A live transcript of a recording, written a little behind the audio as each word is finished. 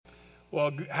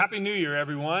Well, Happy New Year,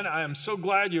 everyone. I am so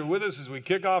glad you're with us as we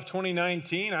kick off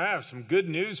 2019. I have some good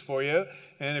news for you.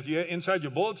 And if you, inside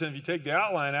your bulletin, if you take the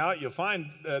outline out, you'll find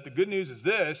that the good news is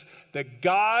this, that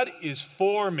God is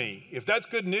for me. If that's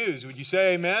good news, would you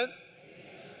say amen? Amen.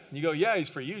 And you go, yeah, he's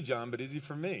for you, John, but is he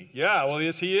for me? Yeah, well,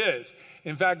 yes, he is.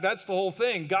 In fact, that's the whole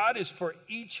thing. God is for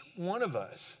each one of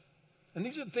us. And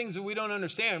these are things that we don't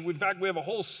understand. In fact, we have a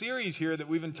whole series here that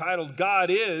we've entitled God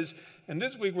Is. And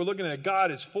this week we're looking at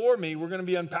God Is For Me. We're going to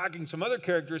be unpacking some other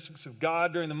characteristics of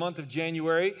God during the month of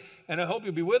January. And I hope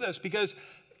you'll be with us because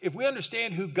if we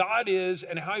understand who God is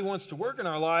and how he wants to work in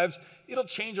our lives, it'll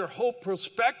change our whole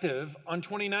perspective on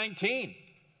 2019.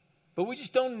 But we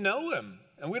just don't know him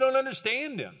and we don't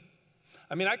understand him.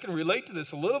 I mean, I can relate to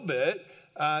this a little bit.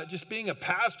 Just being a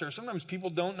pastor, sometimes people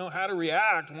don't know how to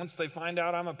react once they find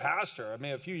out I'm a pastor. I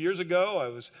mean, a few years ago, I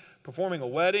was performing a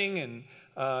wedding, and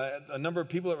a number of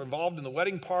people that were involved in the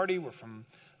wedding party were from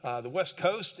the West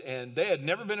Coast, and they had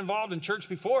never been involved in church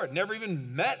before, had never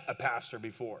even met a pastor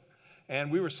before. And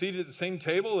we were seated at the same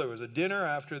table. There was a dinner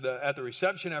at the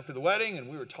reception after the wedding, and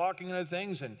we were talking about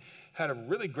things and had a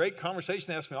really great conversation.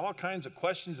 They asked me all kinds of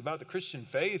questions about the Christian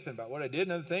faith and about what I did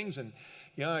and other things, and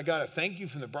you know, I got a thank you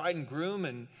from the bride and groom,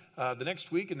 and the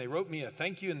next week, and they wrote me a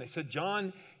thank you, and they said,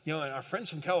 John, you know, and our friends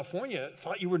from California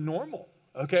thought you were normal,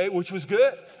 okay, which was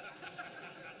good.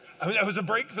 I mean, that was a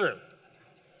breakthrough.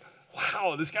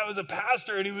 Wow, this guy was a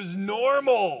pastor, and he was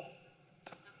normal.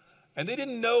 And they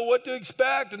didn't know what to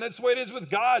expect, and that's the way it is with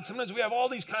God. Sometimes we have all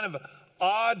these kind of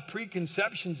odd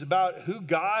preconceptions about who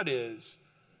God is.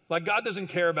 Like God doesn't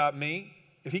care about me.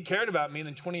 If he cared about me,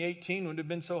 then 2018 wouldn't have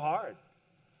been so hard.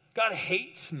 God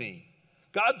hates me.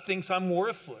 God thinks I'm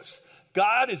worthless.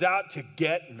 God is out to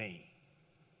get me.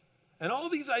 And all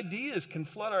these ideas can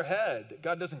flood our head that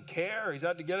God doesn't care, he's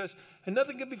out to get us, and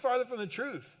nothing could be farther from the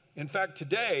truth. In fact,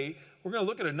 today, we're going to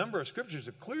look at a number of scriptures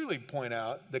that clearly point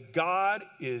out that God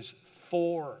is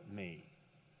for me.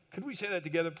 Could we say that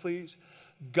together, please?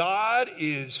 God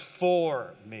is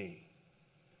for me.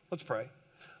 Let's pray.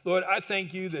 Lord, I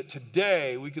thank you that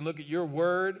today we can look at your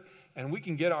word and we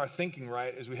can get our thinking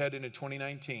right as we head into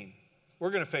 2019.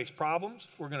 We're going to face problems.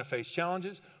 We're going to face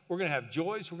challenges. We're going to have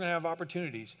joys. We're going to have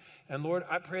opportunities. And Lord,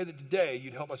 I pray that today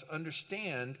you'd help us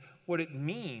understand what it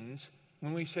means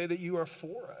when we say that you are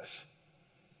for us,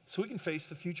 so we can face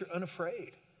the future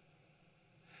unafraid.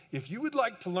 If you would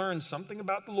like to learn something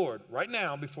about the Lord right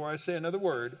now, before I say another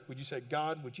word, would you say,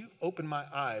 God, would you open my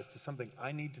eyes to something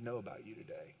I need to know about you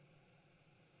today?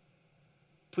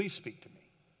 Please speak to me.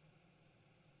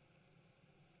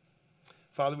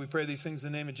 Father, we pray these things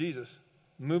in the name of Jesus.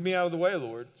 Move me out of the way,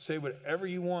 Lord. Say whatever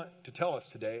you want to tell us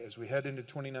today as we head into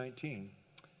 2019.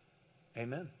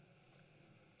 Amen.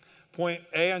 Point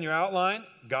A on your outline,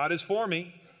 God is for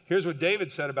me. Here's what David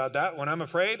said about that. When I'm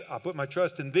afraid, I'll put my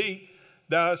trust in thee.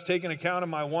 Thou hast taken account of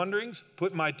my wanderings,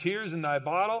 put my tears in thy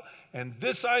bottle, and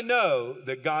this I know,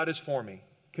 that God is for me.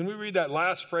 Can we read that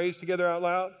last phrase together out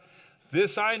loud?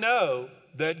 This I know,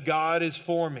 that God is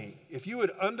for me. If you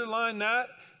would underline that,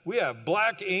 we have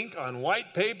black ink on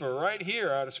white paper right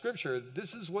here out of Scripture.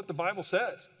 This is what the Bible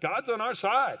says. God's on our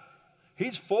side.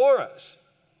 He's for us.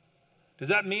 Does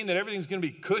that mean that everything's going to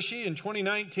be cushy in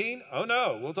 2019? Oh,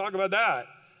 no. We'll talk about that.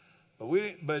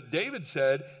 But David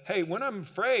said, hey, when I'm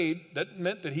afraid, that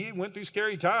meant that he went through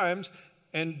scary times.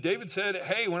 And David said,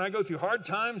 hey, when I go through hard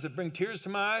times that bring tears to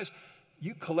my eyes,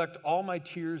 you collect all my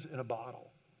tears in a bottle.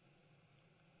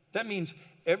 That means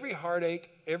every heartache,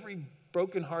 every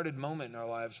broken-hearted moment in our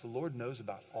lives, the Lord knows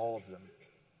about all of them.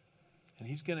 And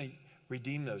he's going to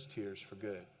redeem those tears for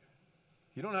good.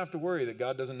 You don't have to worry that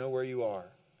God doesn't know where you are.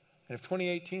 And if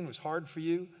 2018 was hard for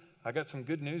you, I got some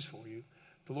good news for you.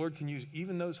 The Lord can use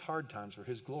even those hard times for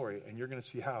his glory, and you're going to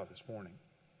see how this morning.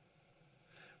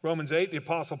 Romans 8, the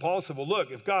Apostle Paul said, well, look,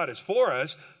 if God is for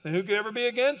us, then who could ever be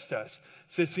against us?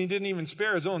 Since he didn't even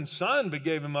spare his own son, but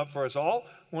gave him up for us all,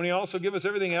 won't he also give us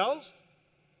everything else?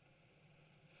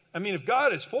 I mean, if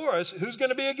God is for us, who's going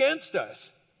to be against us?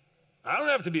 I don't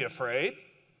have to be afraid.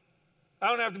 I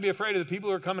don't have to be afraid of the people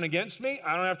who are coming against me.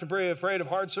 I don't have to be afraid of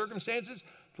hard circumstances.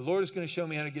 The Lord is going to show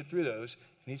me how to get through those,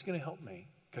 and he's going to help me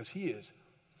because he is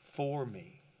for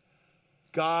me.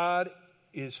 God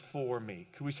is for me.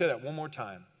 Could we say that one more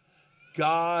time?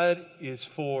 God is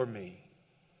for me.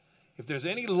 If there's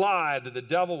any lie that the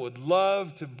devil would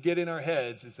love to get in our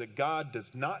heads, it's that God does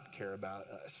not care about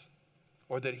us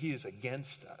or that he is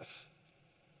against us.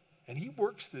 And he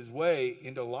works his way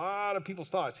into a lot of people's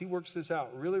thoughts. He works this out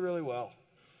really, really well.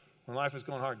 When life is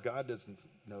going hard, God doesn't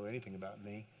know anything about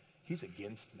me. He's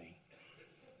against me.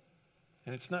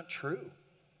 And it's not true.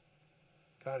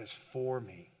 God is for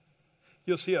me.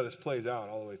 You'll see how this plays out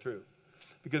all the way through.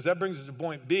 because that brings us to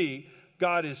point B.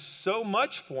 God is so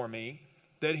much for me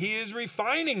that he is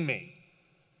refining me.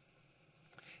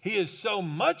 He is so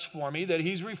much for me that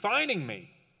he's refining me.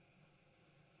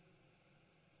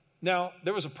 Now,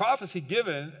 there was a prophecy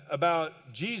given about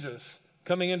Jesus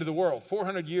coming into the world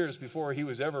 400 years before he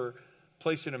was ever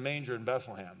placed in a manger in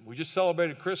Bethlehem. We just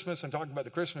celebrated Christmas and talked about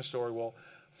the Christmas story. Well,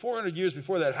 400 years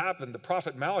before that happened, the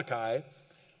prophet Malachi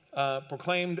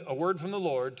proclaimed a word from the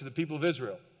Lord to the people of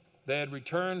Israel. They had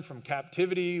returned from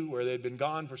captivity where they had been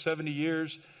gone for 70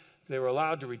 years. They were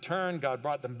allowed to return. God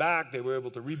brought them back. They were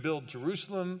able to rebuild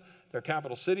Jerusalem, their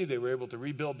capital city. They were able to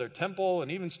rebuild their temple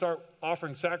and even start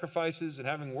offering sacrifices and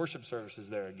having worship services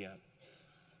there again.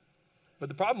 But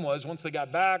the problem was, once they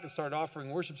got back and started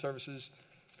offering worship services,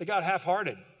 they got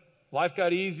half-hearted. Life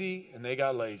got easy, and they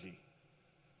got lazy.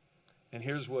 And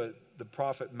here's what the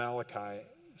prophet Malachi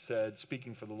said,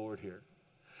 speaking for the Lord here.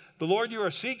 The Lord you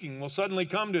are seeking will suddenly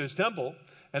come to his temple,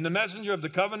 and the messenger of the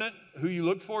covenant, who you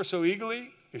look for so eagerly,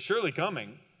 is surely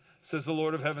coming, says the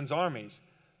Lord of heaven's armies.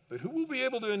 But who will be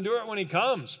able to endure it when he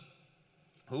comes?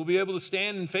 Who will be able to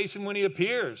stand and face him when he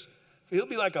appears? For he'll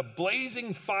be like a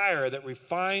blazing fire that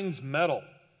refines metal,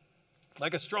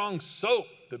 like a strong soap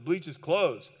that bleaches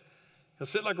clothes. He'll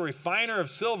sit like a refiner of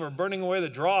silver, burning away the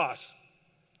dross.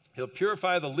 He'll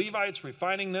purify the Levites,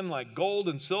 refining them like gold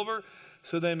and silver,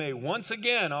 so they may once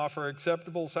again offer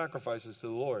acceptable sacrifices to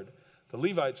the Lord. The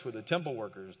Levites were the temple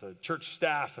workers, the church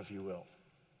staff, if you will.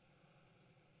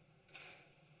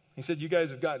 He said, you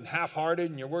guys have gotten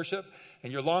half-hearted in your worship,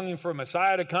 and you're longing for a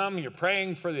Messiah to come, and you're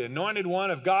praying for the anointed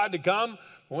one of God to come.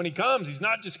 But when he comes, he's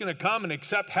not just going to come and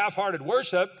accept half-hearted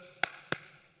worship.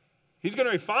 He's going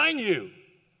to refine you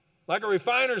like a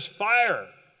refiner's fire.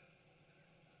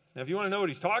 Now, if you want to know what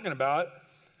he's talking about,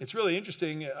 it's really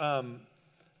interesting.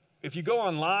 If you go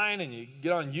online and you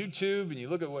get on YouTube and you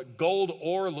look at what gold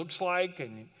ore looks like,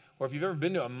 or if you've ever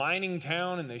been to a mining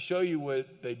town and they show you what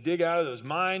they dig out of those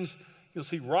mines, you'll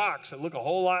see rocks that look a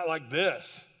whole lot like this.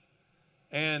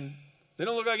 And they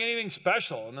don't look like anything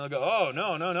special. And they'll go, oh,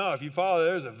 no. If you follow,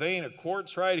 there's a vein of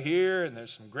quartz right here, and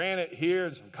there's some granite here,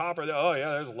 and some copper there. Oh, yeah,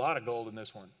 there's a lot of gold in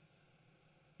this one.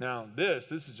 Now, this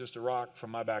is just a rock from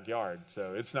my backyard,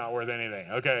 so it's not worth anything,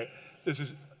 okay? This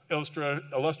is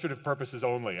illustrative purposes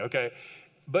only, okay?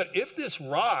 But if this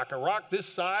rock, a rock this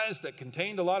size that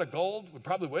contained a lot of gold, would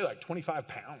probably weigh like 25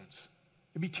 pounds.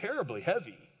 It'd be terribly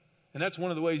heavy. And that's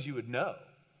one of the ways you would know.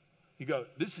 You go,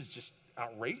 this is just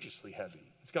outrageously heavy.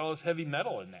 It's got all this heavy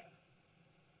metal in there.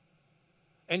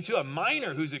 And to a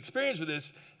miner who's experienced with this,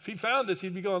 if he found this,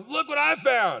 he'd be going, look what I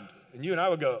found. And you and I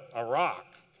would go, a rock.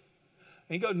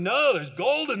 And he'd go, no, there's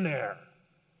gold in there.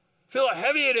 Feel how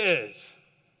heavy it is.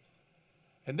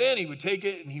 And then he would take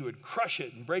it and he would crush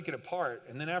it and break it apart.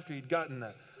 And then after he'd gotten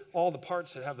all the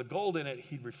parts that have the gold in it,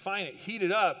 he'd refine it, heat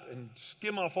it up, and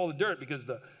skim off all the dirt, because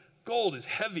the gold is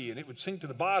heavy and it would sink to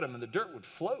the bottom and the dirt would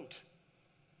float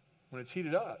when it's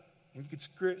heated up. And you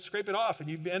could scrape it off and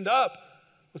you'd end up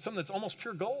with something that's almost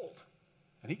pure gold.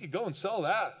 And he could go and sell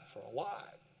that for a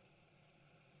lot.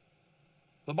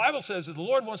 The Bible says that the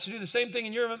Lord wants to do the same thing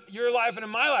in your life and in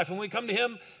my life. And when we come to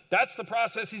him, that's the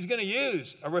process he's going to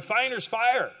use, a refiner's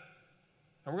fire.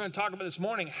 And we're going to talk about this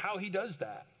morning how he does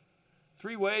that.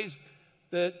 3 ways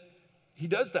that he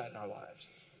does that in our lives.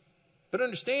 But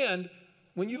understand,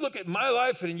 when you look at my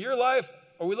life and in your life,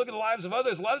 or we look at the lives of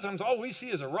others, a lot of times all we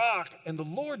see is a rock, and the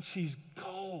Lord sees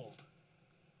gold.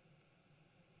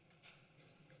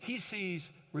 He sees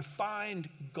refined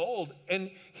gold, and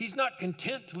he's not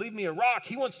content to leave me a rock.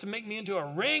 He wants to make me into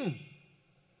a ring.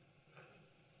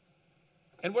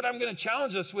 And what I'm going to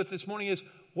challenge us with this morning is,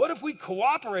 what if we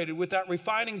cooperated with that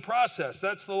refining process?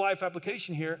 That's the life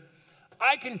application here.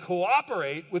 I can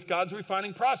cooperate with God's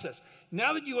refining process.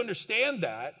 Now that you understand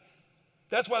that,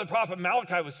 that's why the prophet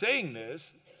Malachi was saying this.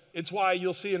 It's why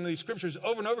you'll see in these scriptures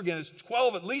over and over again, there's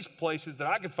 12 at least places that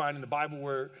I could find in the Bible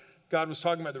where God was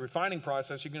talking about the refining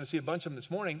process. You're going to see a bunch of them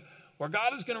this morning, where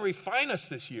God is going to refine us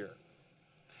this year.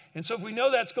 And so if we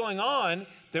know that's going on,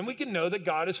 then we can know that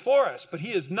God is for us. But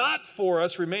he is not for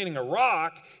us remaining a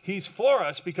rock. He's for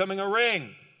us becoming a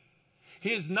ring.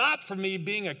 He is not for me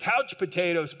being a couch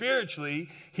potato spiritually.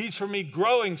 He's for me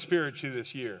growing spiritually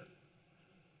this year.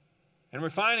 And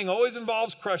refining always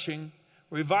involves crushing.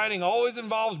 Refining always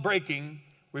involves breaking.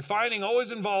 Refining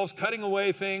always involves cutting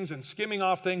away things and skimming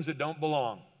off things that don't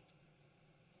belong.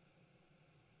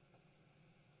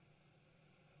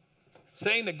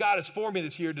 Saying that God is for me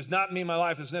this year does not mean my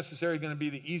life is necessarily going to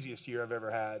be the easiest year I've ever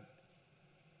had.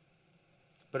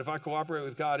 But if I cooperate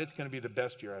with God, it's going to be the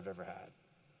best year I've ever had.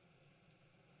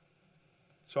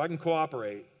 So I can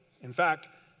cooperate. In fact,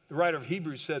 the writer of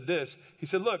Hebrews said this. He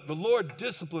said, look, the Lord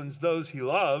disciplines those he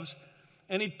loves,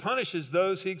 and he punishes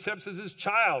those he accepts as his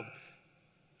child.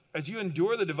 As you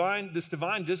endure this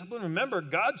divine discipline, remember,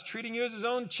 God's treating you as his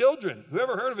own children. Who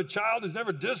ever heard of a child who's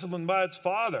never disciplined by its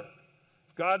father?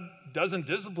 If God doesn't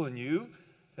discipline you,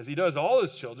 as he does all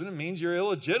his children, it means you're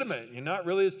illegitimate. You're not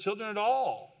really his children at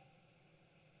all.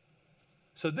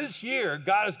 So this year,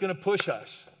 God is going to push us.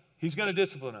 He's going to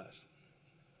discipline us.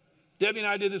 Debbie and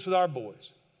I did this with our boys.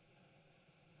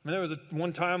 I mean, there was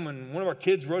one time when one of our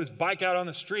kids rode his bike out on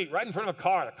the street right in front of a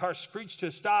car. The car screeched to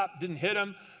a stop, didn't hit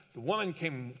him. The woman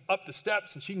came up the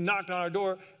steps and she knocked on our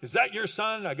door. Is that your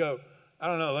son? I go, I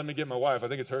don't know. Let me get my wife. I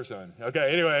think it's her son.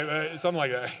 Okay, anyway, something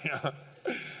like that.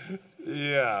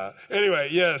 Yeah. Anyway,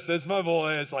 yes, that's my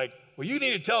boy. It's like, well, you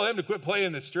need to tell him to quit playing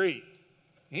in the street.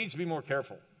 He needs to be more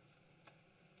careful.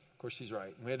 Of course, she's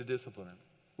right. We had to discipline him.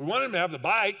 We wanted him to have the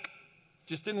bike,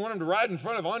 just didn't want him to ride in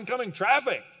front of oncoming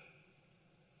traffic.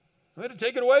 We had to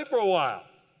take it away for a while.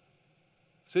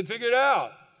 So he'd figure it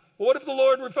out. Well, what if the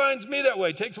Lord refines me that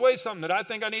way, takes away something that I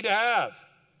think I need to have?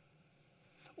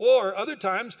 Or other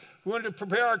times, we wanted to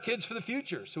prepare our kids for the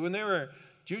future. So when they were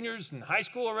juniors in high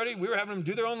school already, we were having them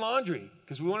do their own laundry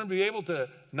because we wanted them to be able to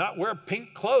not wear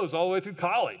pink clothes all the way through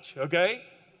college, okay?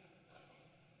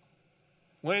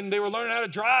 When they were learning how to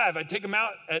drive, I'd take them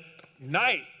out at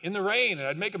night in the rain and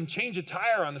I'd make them change a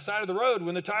tire on the side of the road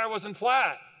when the tire wasn't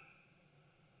flat.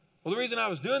 Well, the reason I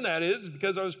was doing that is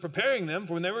because I was preparing them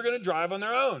for when they were going to drive on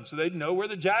their own, so they'd know where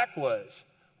the jack was,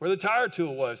 where the tire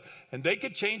tool was, and they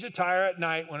could change a tire at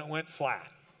night when it went flat.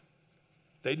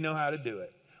 They'd know how to do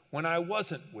it when I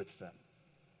wasn't with them.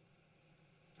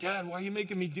 Dad, why are you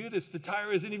making me do this? The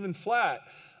tire isn't even flat.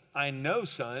 I know,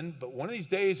 son, but one of these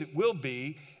days it will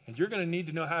be, and you're going to need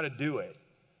to know how to do it.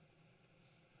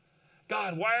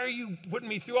 God, why are you putting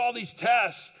me through all these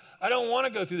tests? I don't want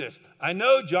to go through this. I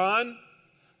know, John.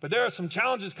 But there are some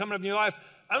challenges coming up in your life.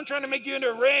 I'm trying to make you into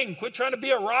a ring. Quit trying to be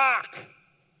a rock.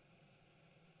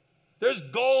 There's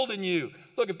gold in you.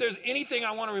 Look, if there's anything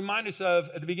I want to remind us of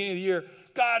at the beginning of the year,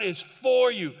 God is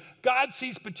for you. God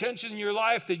sees potential in your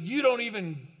life that you don't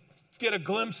even get a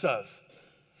glimpse of.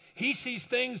 He sees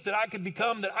things that I could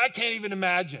become that I can't even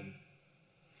imagine.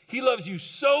 He loves you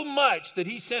so much that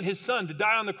he sent his son to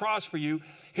die on the cross for you.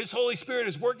 His Holy Spirit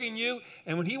is working in you,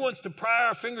 and when he wants to pry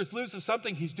our fingers loose of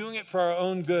something, he's doing it for our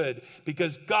own good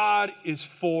because God is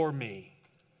for me.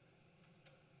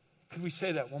 Could we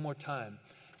say that one more time?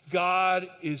 God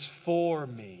is for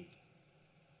me.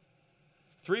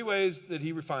 3 ways that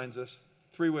he refines us,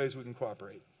 3 ways we can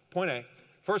cooperate. Point A,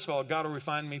 first of all, God will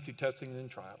refine me through testing and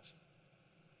trials.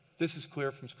 This is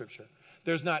clear from Scripture.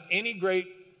 There's not any great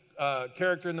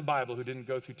character in the Bible who didn't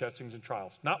go through testings and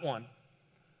trials. Not one.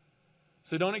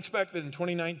 So don't expect that in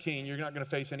 2019 you're not going to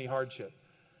face any hardship.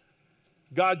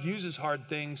 God uses hard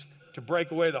things to break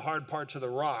away the hard parts of the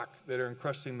rock that are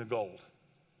encrusting the gold.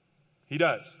 He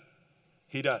does.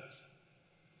 He does.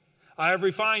 I have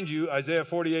refined you, Isaiah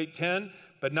 48:10,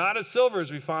 but not as silver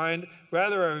is refined.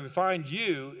 Rather, I have refined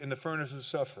you in the furnace of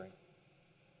suffering.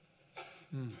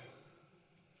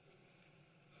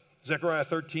 Zechariah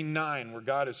 13:9, where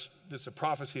God is, this is a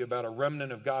prophecy about a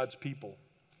remnant of God's people.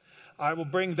 I will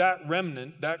bring that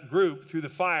remnant, that group, through the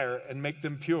fire and make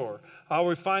them pure. I will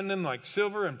refine them like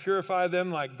silver and purify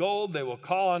them like gold. They will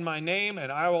call on my name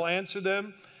and I will answer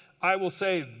them. I will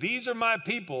say, these are my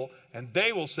people, and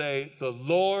they will say, the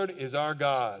Lord is our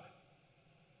God.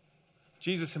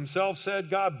 Jesus himself said,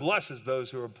 God blesses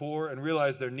those who are poor and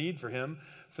realize their need for him,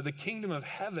 for the kingdom of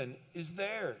heaven is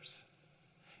theirs.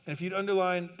 And if you'd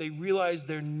underline, they realize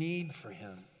their need for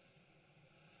him.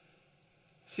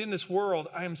 See, in this world,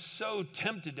 I am so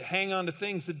tempted to hang on to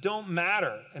things that don't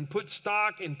matter and put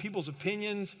stock in people's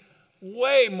opinions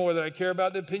way more than I care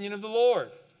about the opinion of the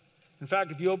Lord. In fact,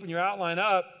 if you open your outline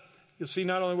up, you'll see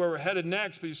not only where we're headed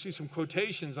next, but you'll see some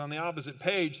quotations on the opposite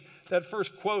page. That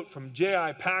first quote from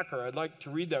J.I. Packer, I'd like to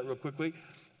read that real quickly.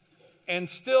 And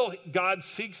still, God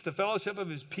seeks the fellowship of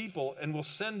his people and will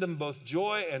send them both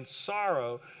joy and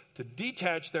sorrow to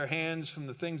detach their hands from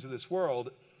the things of this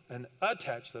world and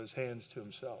attach those hands to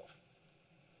himself.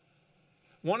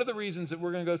 One of the reasons that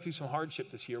we're going to go through some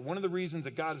hardship this year, one of the reasons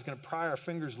that God is going to pry our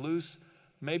fingers loose,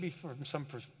 maybe from some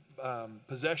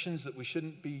possessions that we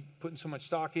shouldn't be putting so much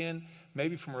stock in,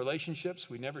 maybe from relationships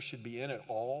we never should be in at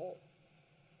all.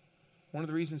 One of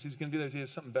the reasons he's going to do that is he has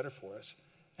something better for us,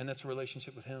 and that's a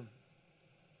relationship with him.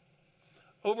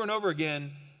 Over and over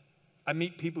again, I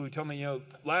meet people who tell me,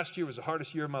 last year was the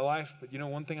hardest year of my life, but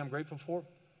one thing I'm grateful for?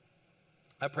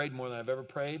 I prayed more than I've ever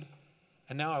prayed,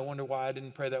 and now I wonder why I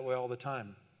didn't pray that way all the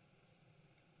time.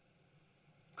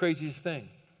 Craziest thing.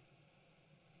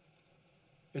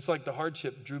 It's like the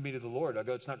hardship drew me to the Lord. I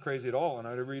go, it's not crazy at all. And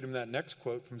I read him that next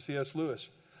quote from C.S. Lewis.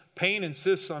 Pain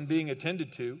insists on being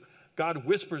attended to. God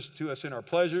whispers to us in our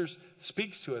pleasures,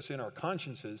 speaks to us in our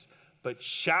consciences, but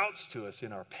shouts to us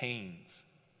in our pains.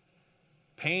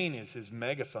 Pain is his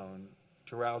megaphone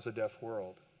to rouse a deaf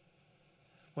world.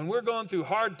 When we're going through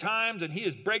hard times and he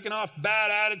is breaking off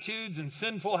bad attitudes and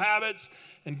sinful habits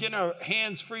and getting our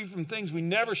hands free from things we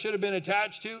never should have been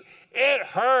attached to, it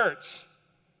hurts.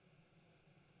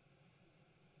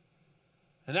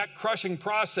 And that crushing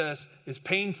process is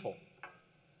painful.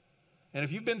 And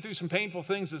if you've been through some painful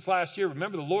things this last year,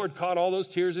 remember the Lord caught all those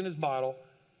tears in his bottle.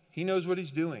 He knows what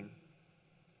he's doing.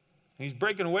 And he's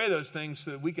breaking away those things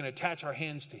so that we can attach our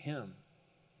hands to him.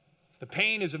 The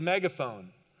pain is a megaphone.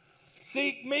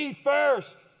 Seek me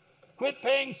first. Quit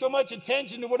paying so much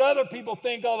attention to what other people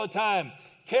think all the time.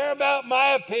 Care about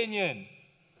my opinion.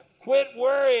 Quit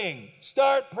worrying.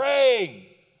 Start praying.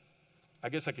 I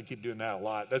guess I could keep doing that a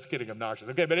lot. That's getting obnoxious.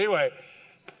 Okay, but anyway,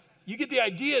 you get the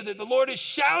idea that the Lord is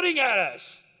shouting at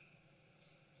us.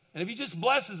 And if he just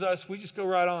blesses us, we just go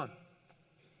right on.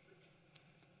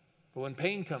 But when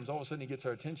pain comes, all of a sudden he gets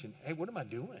our attention. Hey, what am I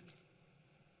doing?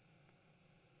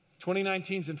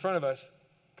 2019 is in front of us.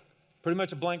 Pretty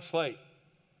much a blank slate.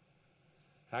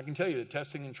 And I can tell you that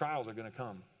testing and trials are going to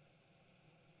come.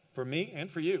 For me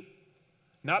and for you.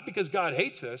 Not because God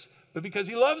hates us, but because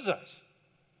he loves us.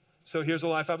 So here's a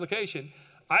life application.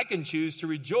 I can choose to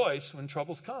rejoice when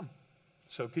troubles come.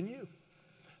 So can you.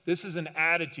 This is an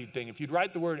attitude thing. If you'd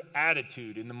write the word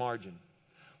attitude in the margin.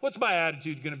 What's my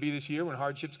attitude going to be this year when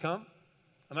hardships come?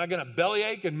 Am I going to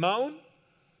bellyache and moan?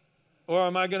 Or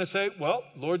am I going to say, well,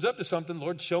 Lord's up to something.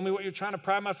 Lord, show me what you're trying to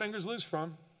pry my fingers loose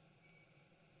from.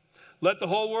 Let the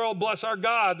whole world bless our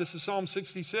God. This is Psalm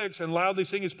 66, and loudly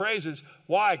sing his praises.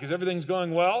 Why? Because everything's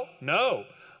going well? No.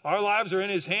 Our lives are in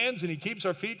his hands, and he keeps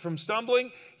our feet from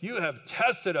stumbling. You have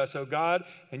tested us, O God,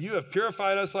 and you have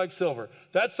purified us like silver.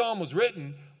 That psalm was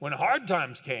written when hard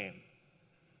times came.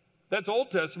 That's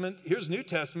Old Testament. Here's New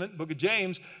Testament, book of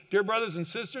James. Dear brothers and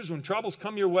sisters, when troubles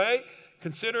come your way,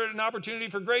 consider it an opportunity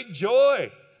for great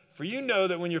joy. For you know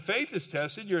that when your faith is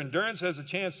tested, your endurance has a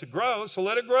chance to grow, so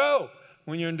let it grow.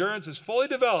 When your endurance is fully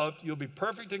developed, you'll be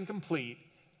perfect and complete,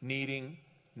 needing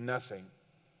nothing.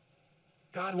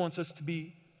 God wants us to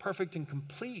be perfect and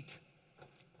complete.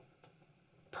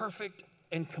 Perfect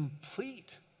and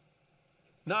complete.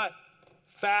 Not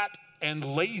fat and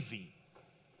lazy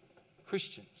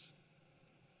Christians.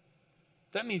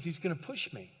 That means he's going to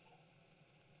push me.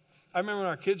 I remember when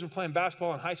our kids were playing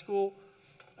basketball in high school,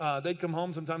 they'd come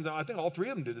home sometimes. I think all three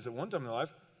of them did this at one time in their life.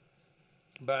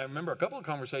 But I remember a couple of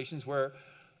conversations where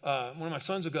one of my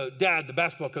sons would go, Dad, the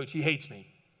basketball coach, he hates me.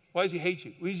 Why does he hate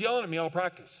you? Well, he's yelling at me all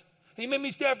practice. He made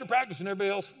me stay after practice when everybody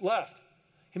else left.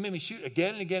 He made me shoot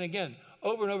again and again and again,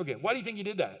 over and over again. Why do you think he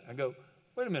did that? I go,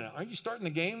 wait a minute, aren't you starting the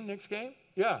game next game?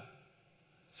 Yeah.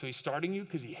 So he's starting you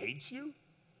because he hates you?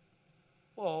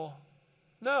 Well,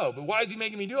 no, but why is he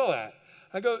making me do all that?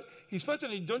 I go, he's supposed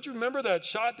to, don't you remember that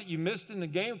shot that you missed in the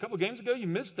game a couple of games ago? You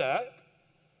missed that.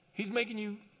 He's making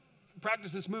you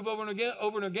practice this move over and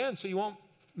again so you won't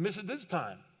miss it this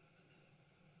time.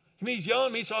 You mean he's yelling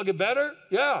at me so I'll get better?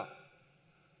 Yeah.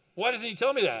 Why doesn't he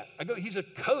tell me that? I go, he's a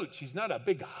coach. He's not a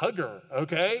big hugger,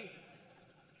 okay?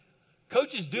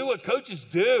 Coaches do what coaches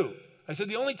do. I said,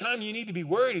 the only time you need to be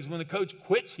worried is when the coach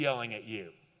quits yelling at you.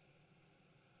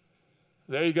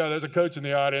 There you go. There's a coach in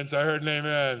the audience. I heard an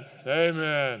amen.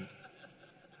 Amen.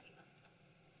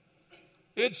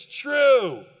 It's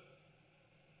true.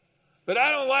 But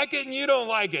I don't like it and you don't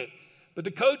like it. But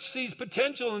the coach sees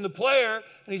potential in the player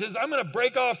and he says, I'm going to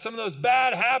break off some of those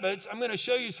bad habits. I'm going to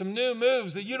show you some new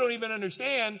moves that you don't even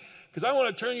understand because I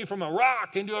want to turn you from a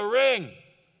rock into a ring.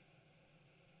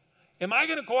 Am I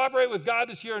going to cooperate with God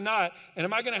this year or not? And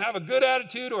am I going to have a good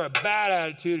attitude or a bad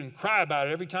attitude and cry about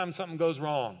it every time something goes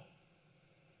wrong?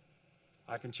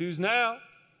 I can choose now.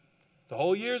 The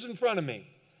whole year's in front of me.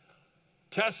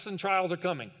 Tests and trials are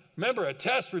coming. Remember, a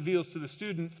test reveals to the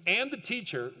student and the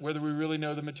teacher whether we really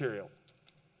know the material.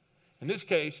 In this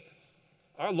case,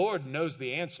 our Lord knows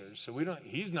the answers, so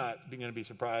he's not going to be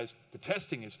surprised. The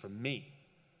testing is for me.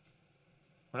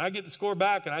 When I get the score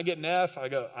back and I get an F, I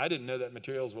go, I didn't know that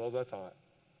material as well as I thought.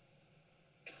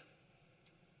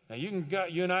 Now,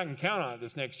 you and I can count on it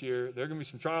this next year. There are going to be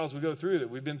some trials we go through that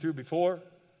we've been through before.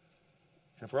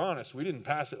 And if we're honest, we didn't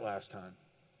pass it last time.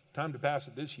 Time to pass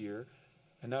it this year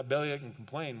and not bellyache and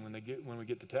complain when we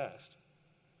get the test.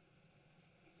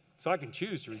 So I can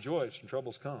choose to rejoice when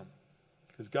troubles come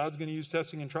because God's going to use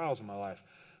testing and trials in my life.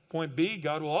 Point B,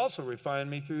 God will also refine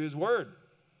me through his word.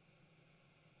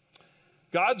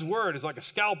 God's word is like a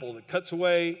scalpel that cuts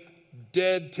away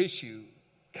dead tissue,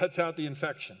 cuts out the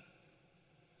infection.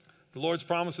 The Lord's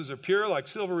promises are pure, like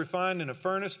silver refined in a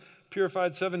furnace,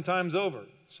 purified 7 times over.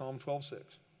 Psalm 12:6.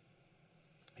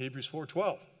 Hebrews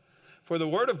 4:12. For the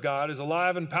word of God is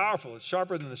alive and powerful. It's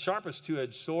sharper than the sharpest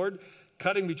two-edged sword,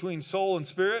 cutting between soul and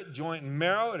spirit, joint and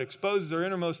marrow. It exposes our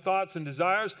innermost thoughts and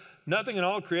desires. Nothing in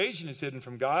all creation is hidden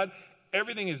from God.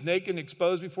 Everything is naked and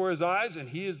exposed before his eyes, and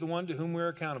he is the one to whom we're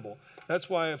accountable. That's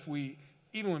why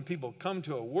even when people come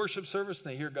to a worship service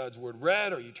and they hear God's word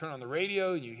read, or you turn on the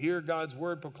radio and you hear God's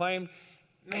word proclaimed,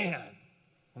 man,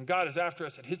 when God is after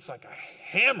us, it hits like a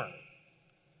hammer.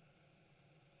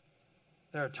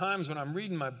 There are times when I'm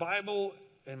reading my Bible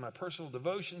and my personal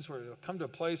devotions where I'll come to a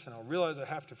place and I'll realize I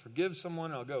have to forgive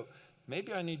someone, and I'll go,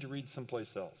 maybe I need to read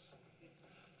someplace else.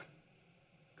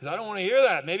 Because I don't want to hear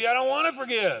that. Maybe I don't want to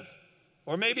forgive.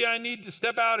 Or maybe I need to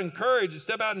step out in courage and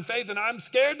step out in faith, and I'm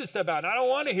scared to step out, and I don't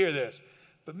want to hear this.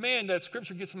 But man, that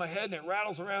scripture gets in my head and it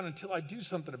rattles around until I do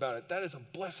something about it. That is a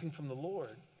blessing from the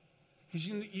Lord. He's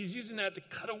using that to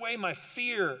cut away my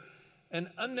fear and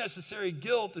unnecessary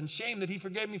guilt and shame that he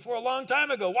forgave me for a long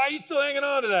time ago. Why are you still hanging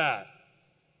on to that?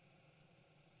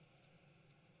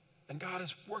 And God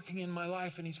is working in my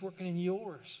life, and he's working in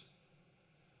yours.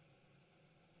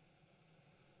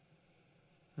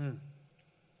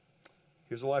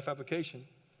 Here's a life application.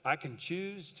 I can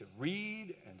choose to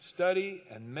read and study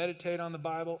and meditate on the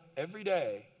Bible every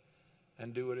day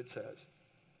and do what it says.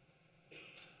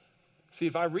 See,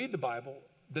 if I read the Bible,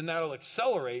 then that'll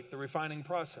accelerate the refining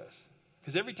process.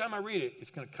 Because every time I read it,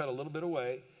 it's going to cut a little bit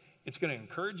away. It's going to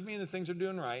encourage me in the things I'm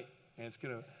doing right, and it's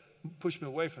going to push me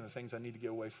away from the things I need to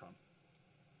get away from.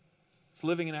 It's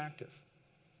living and active.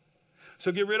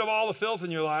 So get rid of all the filth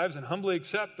in your lives and humbly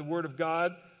accept the word of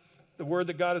God, the word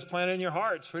that God has planted in your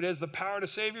hearts, for it has the power to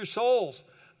save your souls.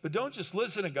 But don't just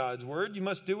listen to God's word. You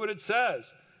must do what it says.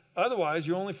 Otherwise,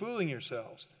 you're only fooling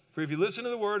yourselves. For if you listen to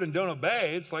the word and don't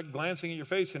obey, it's like glancing at your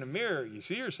face in a mirror. You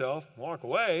see yourself, walk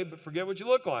away, but forget what you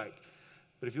look like.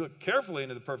 But if you look carefully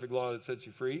into the perfect law that sets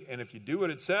you free, and if you do what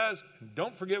it says, and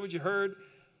don't forget what you heard,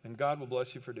 then God will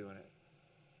bless you for doing it.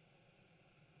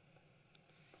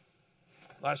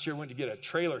 Last year I went to get a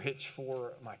trailer hitch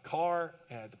for my car,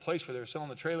 and at the place where they were selling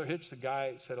the trailer hitch, the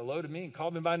guy said hello to me and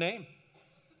called me by name.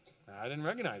 And I didn't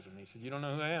recognize him. He said, "You don't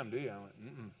know who I am, do you?" I went,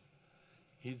 "Mm-mm."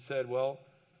 He said, "Well,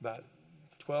 about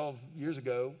 12 years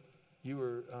ago, you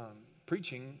were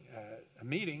preaching at a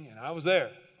meeting, and I was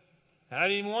there. And I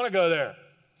didn't even want to go there.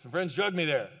 Some friends drugged me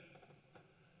there.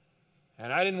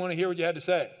 And I didn't want to hear what you had to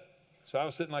say. So I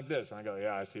was sitting like this, and I go,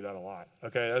 yeah, I see that a lot.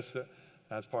 Okay,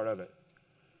 that's part of it."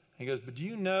 He goes, "But do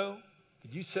you know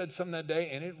that you said something that day,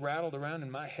 and it rattled around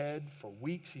in my head for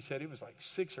weeks?" He said it was like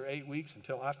 6 or 8 weeks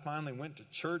until I finally went to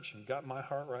church and got my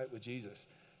heart right with Jesus.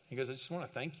 He goes, "I just want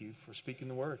to thank you for speaking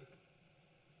the word."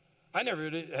 I never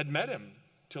had met him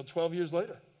till 12 years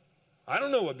later. I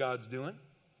don't know what God's doing.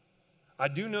 I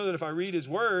do know that if I read his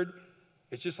word,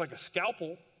 it's just like a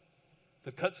scalpel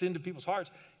that cuts into people's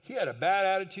hearts. He had a bad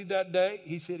attitude that day.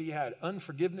 He said he had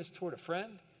unforgiveness toward a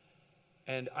friend.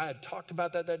 And I had talked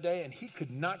about that day, and he could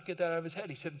not get that out of his head.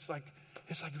 He said, it's like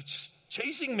it's just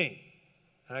chasing me.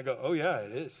 And I go, oh, yeah,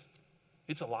 it is.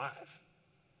 It's alive.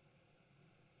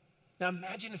 Now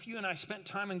imagine if you and I spent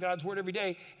time in God's word every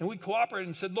day, and we cooperated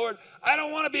and said, "Lord, I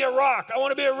don't want to be a rock. I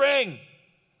want to be a ring.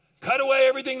 Cut away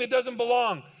everything that doesn't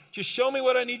belong. Just show me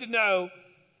what I need to know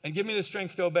and give me the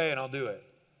strength to obey, and I'll do it."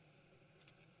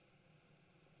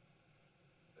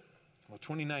 Well,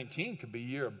 2019 could be a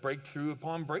year of breakthrough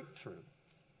upon breakthrough.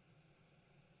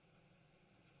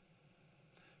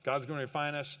 God's going to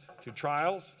refine us through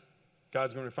trials.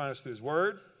 God's going to refine us through his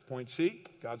word. Point C,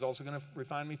 God's also going to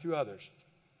refine me through others.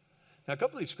 Now, a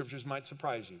couple of these scriptures might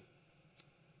surprise you.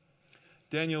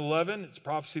 Daniel 11, it's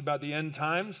prophecy about the end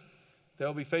times. There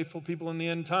will be faithful people in the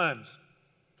end times.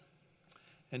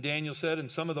 And Daniel said,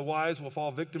 "And some of the wise will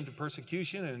fall victim to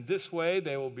persecution, and in this way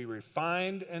they will be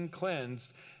refined and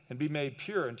cleansed and be made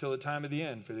pure until the time of the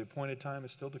end, for the appointed time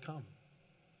is still to come."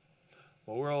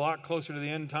 Well, we're a lot closer to the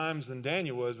end times than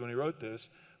Daniel was when he wrote this.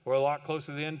 We're a lot closer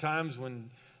to the end times when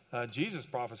Jesus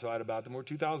prophesied about them. We're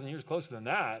 2,000 years closer than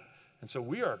that. And so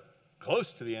we are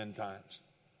close to the end times.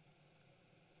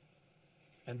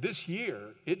 And this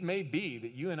year, it may be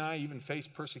that you and I even face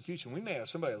persecution. We may have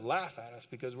somebody laugh at us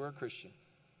because we're a Christian.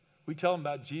 We tell them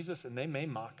about Jesus, and they may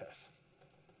mock us.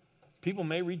 People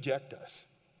may reject us.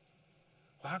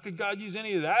 Well, how could God use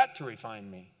any of that to refine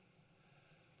me?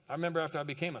 I remember after I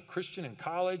became a Christian in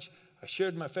college, I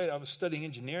shared my faith. I was studying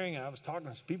engineering, and I was talking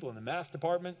to some people in the math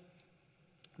department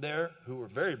there who were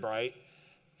very bright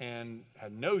and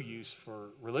had no use for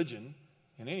religion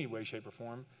in any way, shape, or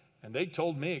form. And they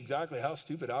told me exactly how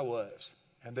stupid I was.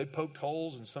 And they poked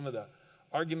holes in some of the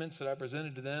arguments that I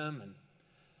presented to them. And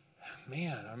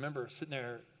man, I remember sitting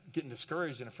there getting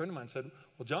discouraged, and a friend of mine said,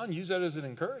 well, John, use that as an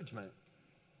encouragement.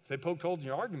 If they poked holes in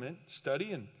your argument,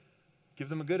 study and give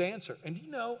them a good answer. And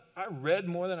I read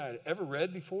more than I'd ever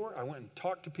read before. I went and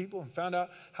talked to people and found out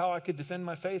how I could defend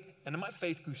my faith. And my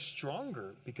faith grew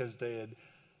stronger because they had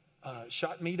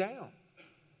shot me down.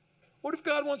 What if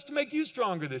God wants to make you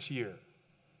stronger this year?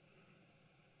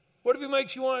 What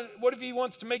if he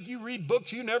wants to make you read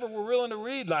books you never were willing to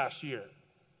read last year?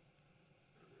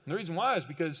 And the reason why is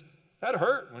because that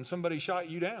hurt when somebody shot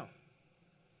you down.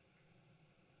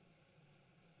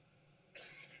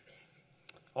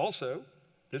 Also,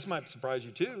 this might surprise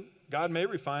you too, God may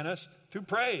refine us through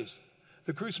praise.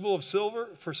 The crucible of silver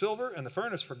for silver and the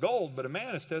furnace for gold, but a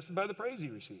man is tested by the praise he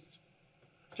receives.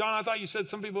 John, I thought you said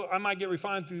I might get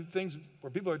refined through things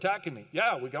where people are attacking me.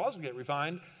 Yeah, we can also get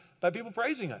refined by people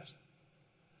praising us.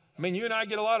 I mean, you and I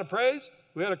get a lot of praise.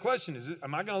 We had a question,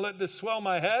 am I going to let this swell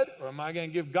my head, or am I going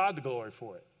to give God the glory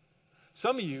for it?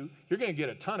 Some of you're going to get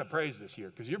a ton of praise this year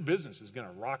because your business is going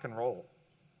to rock and roll.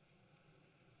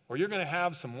 Or you're going to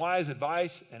have some wise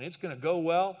advice, and it's going to go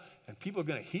well, and people are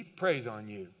going to heap praise on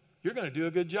you. You're going to do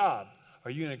a good job. Are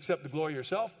you going to accept the glory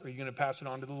yourself, or are you going to pass it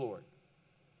on to the Lord?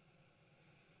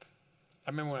 I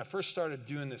remember when I first started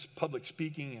doing this public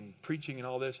speaking and preaching and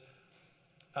all this,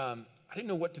 I didn't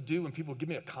know what to do when people give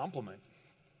me a compliment.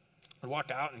 I'd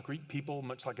walk out and greet people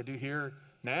much like I do here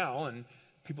now, and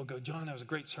people go, John, that was a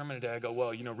great sermon today. I go,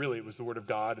 well, really it was the Word of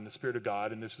God and the Spirit of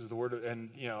God, and this was the Word of, and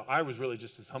I was really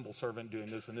just this humble servant doing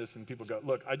this and this, and people go,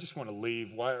 look, I just want to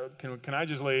leave. Why can I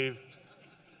just leave?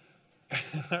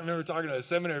 I remember talking to a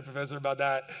seminary professor about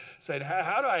that, saying,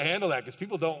 how do I handle that? Because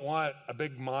people don't want a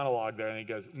big monologue there. And he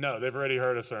goes, no, they've already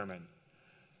heard a sermon.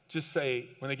 Just say,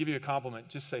 when they give you a compliment,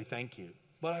 just say thank you.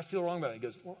 But I feel wrong about it. He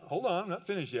goes, well, hold on, I'm not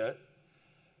finished yet.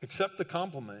 Accept the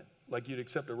compliment like you'd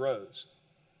accept a rose.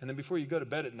 And then before you go to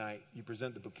bed at night, you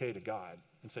present the bouquet to God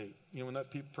and say, when that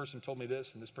person told me this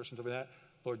and this person told me that,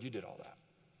 Lord, you did all that.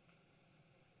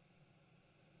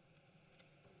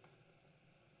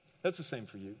 That's the same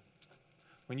for you.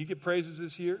 When you get praises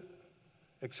this year,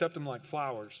 accept them like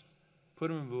flowers. Put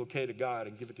them in a bouquet to God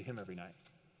and give it to Him every night.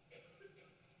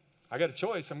 I got a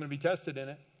choice. I'm going to be tested in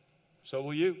it. So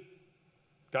will you.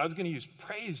 God's going to use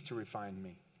praise to refine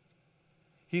me.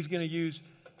 He's going to use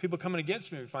people coming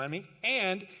against me to refine me.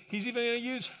 And He's even going to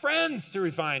use friends to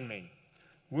refine me.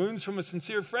 Wounds from a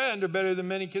sincere friend are better than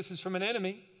many kisses from an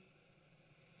enemy.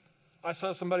 I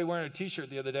saw somebody wearing a t-shirt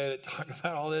the other day that talked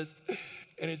about all this.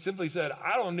 And it simply said,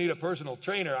 I don't need a personal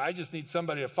trainer. I just need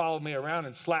somebody to follow me around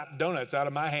and slap donuts out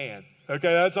of my hand.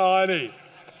 Okay, that's all I need.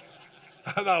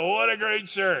 I thought, what a great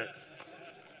shirt.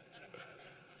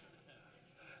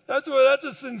 That's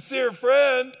a sincere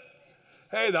friend.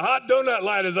 Hey, the hot donut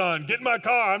light is on. Get in my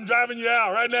car. I'm driving you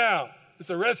out right now. It's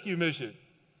a rescue mission.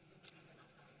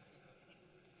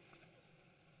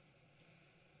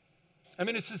 I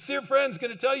mean, a sincere friend is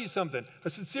going to tell you something. A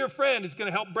sincere friend is going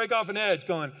to help break off an edge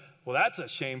going, well, that's a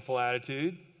shameful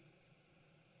attitude.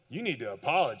 You need to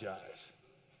apologize.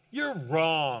 You're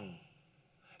wrong.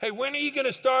 Hey, when are you going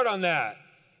to start on that?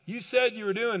 You said you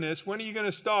were doing this. When are you going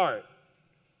to start?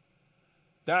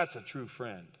 That's a true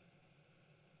friend.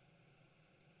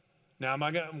 Now,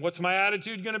 what's my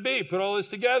attitude going to be? Put all this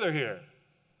together here.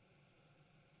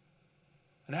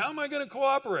 And how am I going to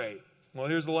cooperate? Well,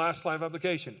 here's the last life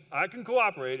application. I can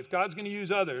cooperate if God's going to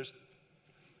use others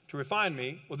to refine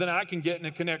me. Well, then I can get in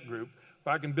a connect group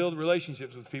where I can build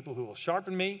relationships with people who will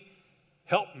sharpen me,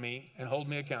 help me, and hold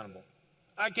me accountable.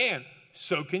 I can.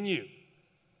 So can you.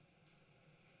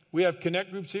 We have connect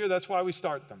groups here. That's why we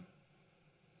start them.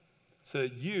 So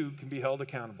that you can be held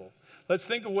accountable. Let's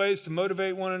think of ways to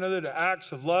motivate one another to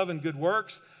acts of love and good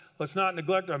works. Let's not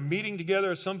neglect our meeting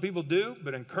together as some people do,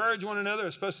 but encourage one another,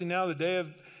 especially now the day of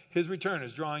His return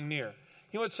is drawing near.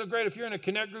 You know what's so great? If you're in a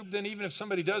connect group, then even if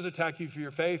somebody does attack you for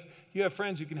your faith, you have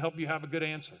friends who can help you have a good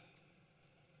answer.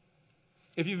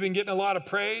 If you've been getting a lot of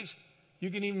praise,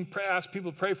 you can even ask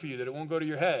people to pray for you that it won't go to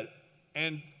your head.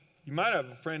 And you might have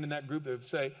a friend in that group that would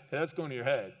say, hey, that's going to your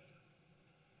head.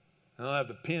 And they'll have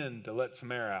the pin to let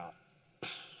some air out.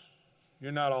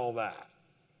 You're not all that.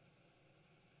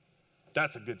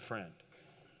 That's a good friend.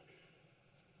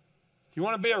 You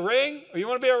want to be a ring or you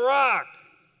want to be a rock?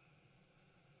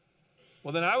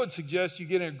 Well, then I would suggest you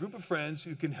get in a group of friends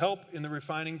who can help in the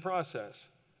refining process.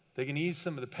 They can ease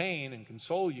some of the pain and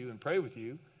console you and pray with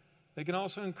you. They can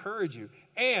also encourage you.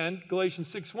 And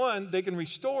Galatians 6:1, they can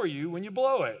restore you when you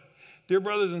blow it. Dear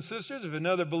brothers and sisters, if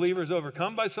another believer is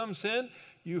overcome by some sin,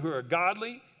 you who are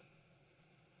godly,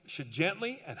 should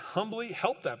gently and humbly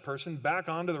help that person back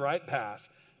onto the right path.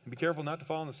 And be careful not to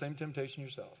fall in the same temptation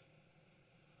yourself.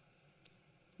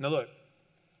 Now look,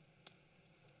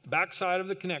 the backside of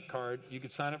the Connect card, you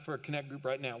could sign up for a Connect group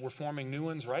right now. We're forming new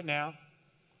ones right now.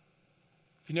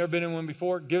 If you've never been in one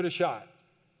before, give it a shot.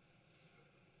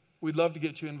 We'd love to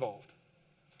get you involved.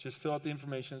 Just fill out the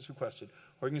information that's requested.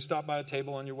 Or you can stop by a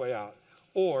table on your way out.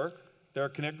 Or there are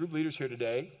Connect group leaders here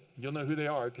today. You'll know who they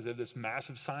are because they have this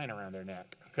massive sign around their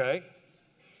neck. Okay?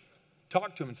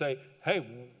 Talk to them and say, hey,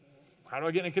 how do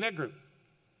I get in a Connect group?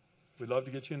 We'd love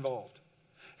to get you involved.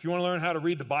 If you want to learn how to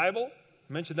read the Bible,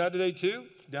 I mentioned that today too.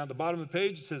 Down at the bottom of the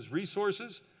page, it says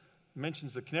resources. It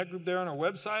mentions the Connect group there on our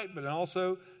website, but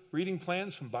also reading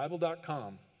plans from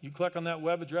Bible.com. You click on that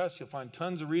web address, you'll find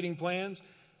tons of reading plans.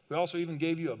 We also even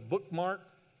gave you a bookmark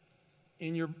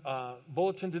in your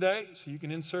bulletin today, so you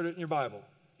can insert it in your Bible.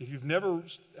 If you've never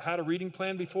had a reading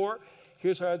plan before,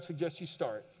 here's how I'd suggest you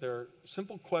start. There are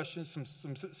simple questions,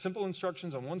 some simple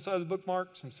instructions on one side of the bookmark,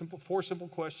 four simple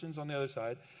questions on the other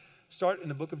side. Start in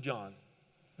the book of John.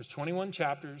 There's 21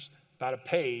 chapters, about a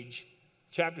page.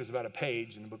 Chapters about a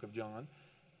page in the book of John.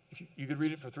 You could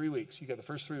read it for 3 weeks. You got the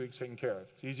first 3 weeks taken care of.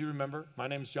 It's easy to remember. My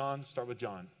name's John. Start with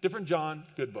John. Different John,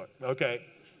 good book. Okay.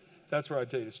 That's where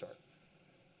I'd tell you to start.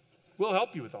 We'll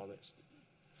help you with all this.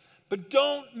 But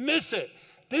don't miss it.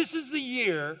 This is the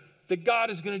year that God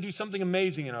is going to do something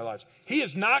amazing in our lives. He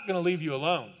is not going to leave you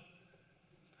alone.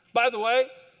 By the way,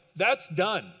 that's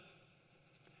done.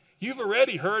 You've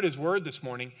already heard his word this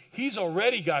morning. He's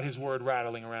already got his word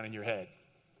rattling around in your head.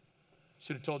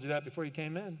 Should have told you that before you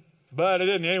came in. But I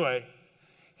didn't anyway.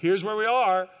 Here's where we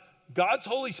are. God's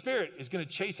Holy Spirit is going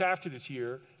to chase after this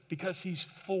year because he's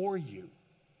for you.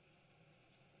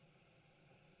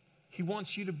 He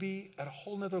wants you to be at a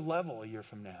whole nother level a year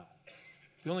from now.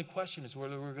 The only question is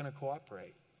whether we're going to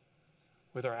cooperate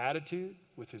with our attitude,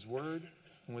 with his word,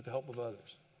 and with the help of others.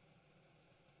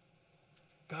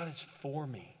 God is for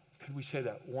me. Could we say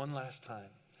that one last time?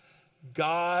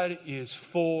 God is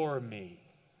for me.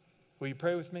 Will you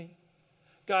pray with me?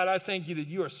 God, I thank you that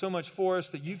you are so much for us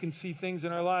that you can see things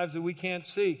in our lives that we can't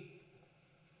see.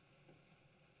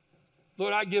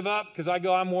 Lord, I give up because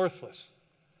I'm worthless.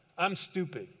 I'm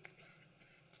stupid.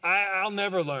 I'll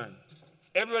never learn.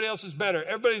 Everybody else is better.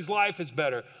 Everybody's life is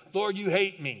better. Lord, you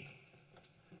hate me.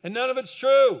 And none of it's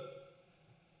true.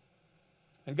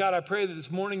 And God, I pray that this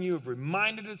morning you have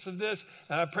reminded us of this.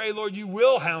 And I pray, Lord, you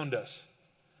will hound us.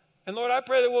 And Lord, I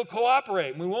pray that we'll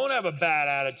cooperate and we won't have a bad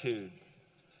attitude.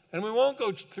 And we won't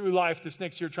go through life this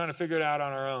next year trying to figure it out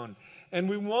on our own. And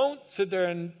we won't sit there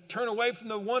and turn away from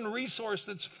the one resource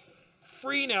that's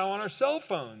free now on our cell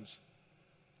phones.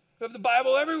 We have the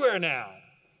Bible everywhere now.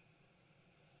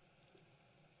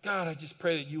 God, I just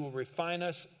pray that you will refine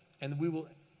us and we will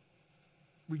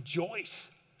rejoice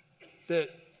that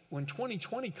when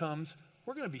 2020 comes,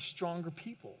 we're going to be stronger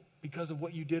people because of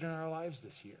what you did in our lives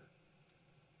this year.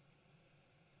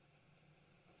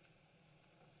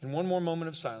 In one more moment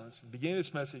of silence, at the beginning of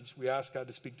this message, we ask God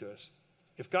to speak to us.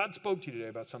 If God spoke to you today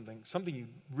about something you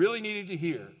really needed to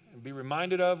hear and be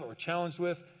reminded of or challenged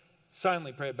with,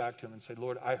 silently pray it back to him and say,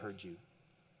 Lord, I heard you.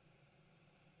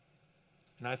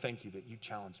 And I thank you that you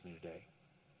challenged me today.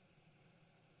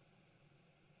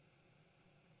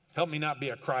 Help me not be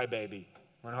a crybaby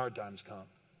when hard times come.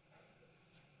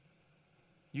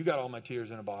 You got all my tears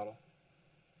in a bottle.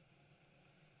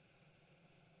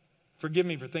 Forgive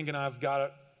me for thinking I've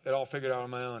got it all figured out on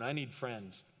my own. I need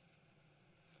friends.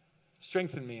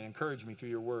 Strengthen me and encourage me through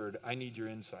your word. I need your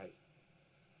insight.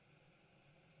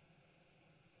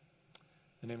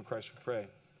 In the name of Christ we pray.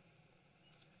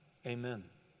 Amen.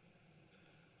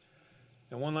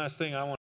 And one last thing I want